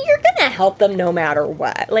like, well, you're gonna help them no matter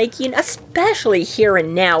what. Like, you know, especially here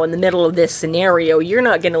and now in the middle of this scenario, you're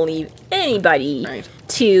not gonna leave anybody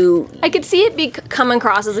to... I could see it coming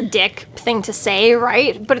across as a dick thing to say,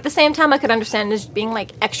 right? But at the same time, I could understand it as being,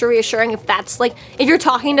 like, extra reassuring if that's, like, if you're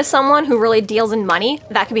talking to someone who really deals in money,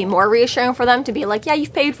 that could be more reassuring for them to be like, yeah,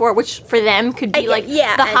 you've paid for it, which for them could be,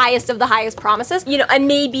 the highest of the highest promises. You know, and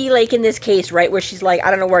maybe, like, in this case, right, where she's like, I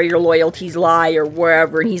don't know where your loyalties lie or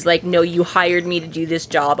wherever, and he's like, no, you hired me to do this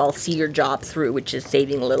job, I'll see your job through, which is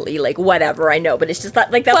saving Lily, like, whatever, I know, but it's just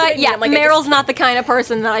that, like, that's but, what I mean. yeah, like, Meryl's not the kind of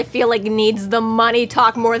person that I feel like needs the money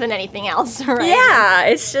talk more than anything else, right? Yeah,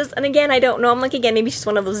 it's just, and again, I don't know, I'm like, again, maybe it's just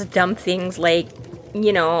one of those dumb things, like,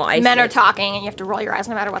 you know, Men are talking and you have to roll your eyes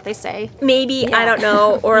no matter what they say. maybe, I don't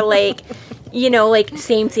know, or like, you know, like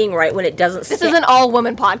same thing, right? When it doesn't This is an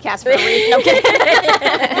all-woman podcast for a reason. No kidding.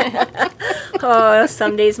 Oh,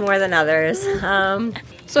 some days more than others.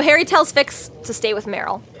 So Harry tells Fix to stay with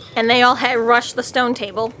Meryl, and they all rush the stone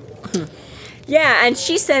table. Yeah, and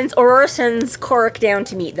Aurora sends Cork down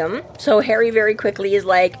to meet them. So Harry very quickly is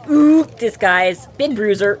like, ooh, this guy's big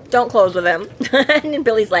bruiser, don't close with him. And then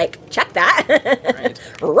Billy's like, check that.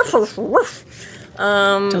 Woof, woof.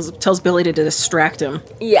 Tells Billy to distract him.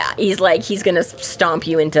 Yeah, he's like, he's gonna stomp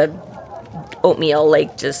you into oatmeal,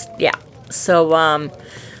 like, just, yeah. So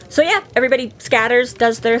yeah, everybody scatters,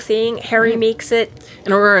 does their thing. Harry makes it.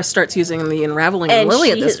 And Aurora starts using the unraveling on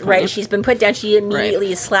Lily at this point. Right, she's been put down. She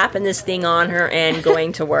immediately is slapping this thing on her and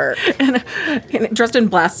going to work. and Dresden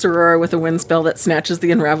blasts Aurora with a wind spell that snatches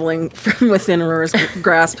the unraveling from within Aurora's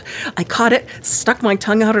grasp. I caught it, stuck my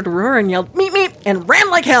tongue out at Aurora and yelled, meet me, and ran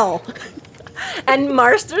like hell. And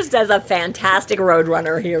Marsters does a fantastic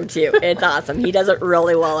Roadrunner here, too. It's awesome. He does it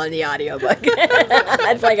really well on the audiobook.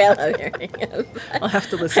 It's like, I love hearing him. I'll have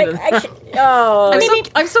to listen to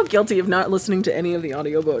that. I'm so guilty of not listening to any of the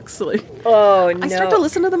audiobooks. Like, oh, no. I start to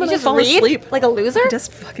listen to them and I just fall read asleep. like a loser?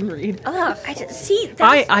 Just fucking read. I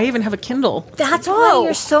I even have a Kindle. That's why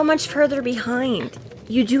you're so much further behind.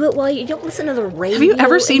 You do it while you don't listen to the radio. Have you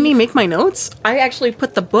ever seen me make my notes? I actually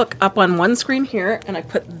put the book up on one screen here, and I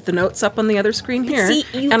put the notes up on the other screen here,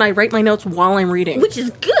 and I write my notes while I'm reading. Which is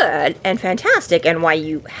good and fantastic, and why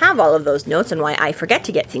you have all of those notes, and why I forget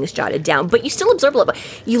to get things jotted down. But you still absorb a little bit.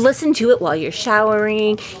 You listen to it while you're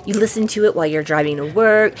showering. You listen to it while you're driving to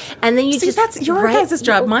work, and then you See, that's your guys'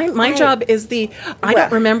 job. My job is I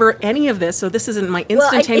don't remember any of this, so this isn't my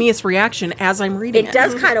instantaneous reaction as I'm reading it. It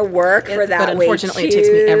does kind of work for that but way, unfortunately, too. it takes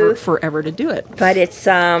me forever to do it. But it's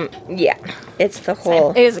it's the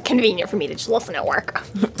whole. It is convenient for me to just listen at work.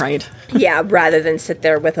 Right. Yeah, rather than sit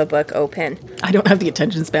there with a book open. I don't have the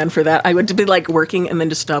attention span for that. I would be like working and then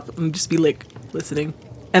just stop and just be like listening,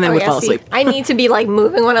 and then would fall asleep. I need to be like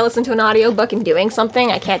moving when I listen to an audiobook and doing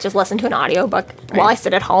something. I can't just listen to an audiobook while I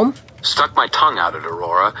sit at home. Stuck my tongue out at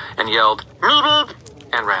Aurora and yelled, meep,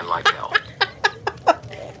 and ran like hell.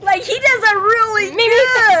 Like, he does it really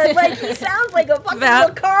good. Like, he sounds like a fucking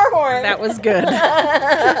little car horn. That was good.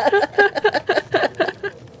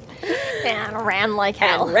 And ran like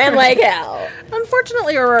hell.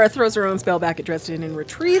 Unfortunately, Aurora throws her own spell back at Dresden and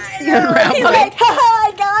retrieves the unraveling. He's like,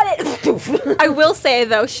 I got it. I will say,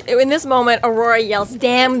 though, in this moment, Aurora yells,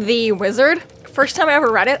 damn the wizard. First time I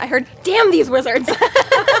ever read it, I heard, damn these wizards. I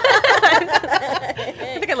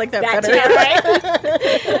think I like that better. Too, right?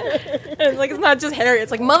 And it's like, it's not just Harry,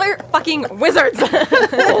 it's like, motherfucking wizards.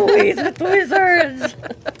 Always with the wizards.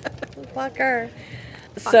 Fucker.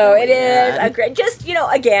 So it is a great, just, you know,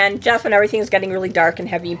 again, just when everything's getting really dark and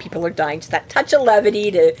heavy and people are dying, just that touch of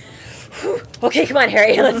levity to, okay, come on,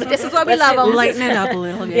 Harry. This is what we love. Lighten it up a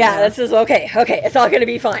little bit. Yeah, this is okay, it's all going to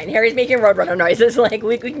be fine. Harry's making Roadrunner noises, like,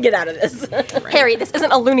 we can get out of this. Harry, this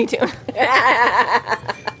isn't a Looney Tune.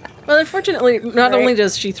 Well, unfortunately, not only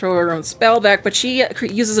does she throw her own spell back, but she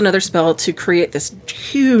uses another spell to create this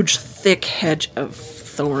huge, thick hedge of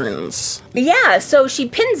thorns. Yeah, so she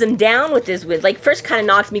pins him down with this wind. Like, first kind of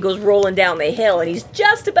knocks him, he goes rolling down the hill, and he's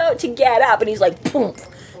just about to get up, and he's like, boom,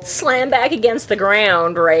 slam back against the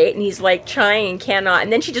ground, right? And he's like trying and cannot,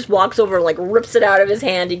 and then she just walks over and like rips it out of his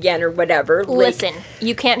hand again or whatever. Listen,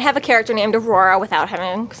 you can't have a character named Aurora without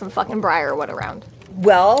having some fucking Briarwood around.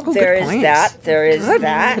 Well, there is that. There is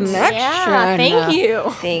that. Yeah, thank you.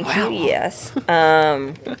 Thank you, yes.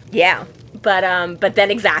 Yeah. But then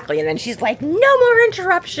exactly, and then she's like, no more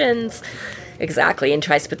interruptions. Exactly, and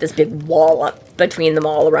tries to put this big wall up between them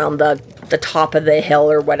all around the top of the hill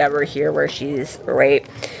or whatever here where she's, right?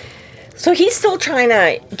 So he's still trying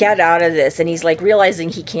to get out of this, and he's like realizing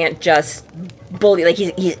he can't just bully, like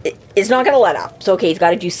he's not going to let up. So okay, he's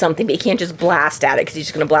got to do something, but he can't just blast at it because he's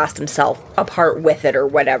just going to blast himself apart with it or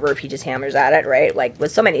whatever if he just hammers at it, right? Like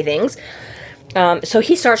with so many things. So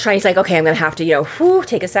he starts trying, he's like, okay, I'm going to have to,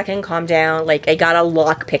 take a second, calm down. Like, I got to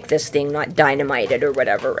lockpick this thing, not dynamite it or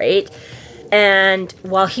whatever, right? And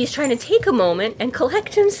while he's trying to take a moment and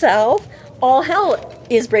collect himself, all hell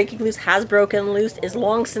is breaking loose, has broken loose, is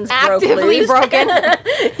long since actively broken.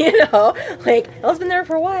 Like, hell's been there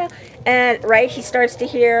for a while. And, right, he starts to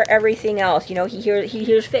hear everything else. He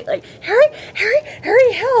hears like,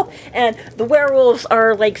 Harry, help! And the werewolves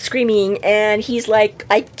are, like, screaming, and he's like,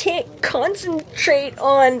 I can't concentrate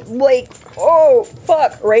on, like, oh,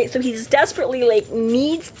 fuck, right? So he's desperately, like,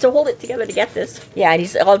 needs to hold it together to get this. Yeah, and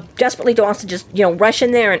he's desperately wants to just, rush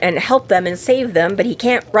in there and help them and save them, but he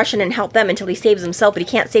can't rush in and help them until he saves himself, but but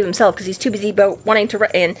he can't save himself because he's too busy about wanting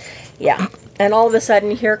to. And all of a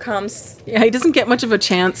sudden, here comes. Yeah, he doesn't get much of a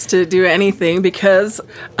chance to do anything because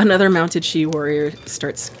another mounted she-warrior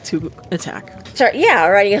starts to attack.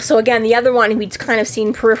 Right. So again, the other one we'd kind of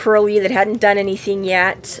seen peripherally that hadn't done anything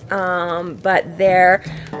yet, but they're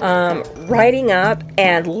riding up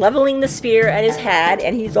and leveling the spear at his head,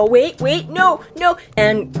 and he's all, wait, no,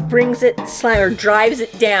 and brings it, drives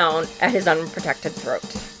it down at his unprotected throat.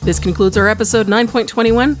 This concludes our episode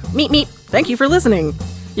 9.21, Meet. Thank you for listening.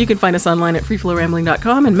 You can find us online at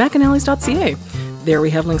freeflowrambling.com and macanallies.ca. There we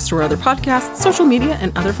have links to our other podcasts, social media,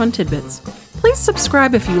 and other fun tidbits. Please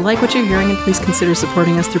subscribe if you like what you're hearing, and please consider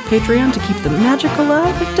supporting us through Patreon to keep the magic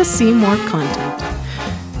alive and to see more content.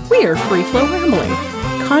 We are Free Flow Rambling.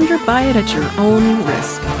 Conjure by it at your own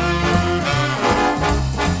risk.